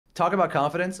talk about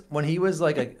confidence. When he was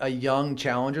like a young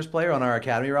challengers player on our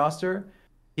academy roster,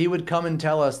 he would come and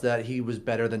tell us that he was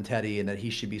better than Teddy and that he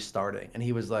should be starting. And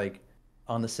he was like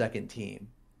on the second team.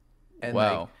 And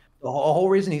like Wow. the whole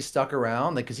reason he stuck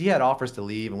around, like, because he had offers to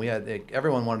leave and we had like,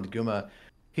 everyone wanted Guma.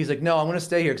 He's like, no, I'm going to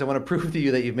stay here because I want to prove to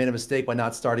you that you've made a mistake by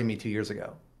not starting me 2 years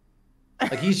ago.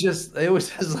 Like he's just, it was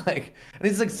just like, and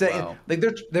he's like saying, Wow. like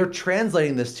they're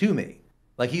translating this to me.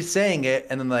 Like he's saying it,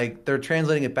 and then like they're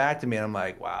translating it back to me, and I'm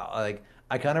like, wow, like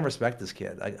I kind of respect this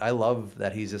kid. I love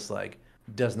that he's just like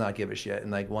does not give a shit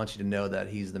and like wants you to know that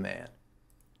he's the man.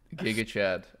 Giga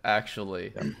Chad,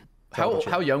 actually. Yep. Trouble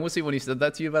How Chad. young was he when he said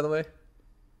that to you, by the way?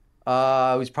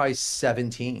 He was probably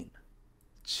 17.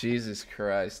 Jesus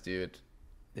Christ, dude.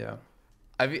 Yeah.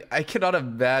 I mean, I cannot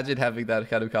imagine having that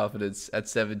kind of confidence at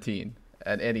 17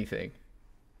 at anything.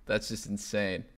 That's just insane.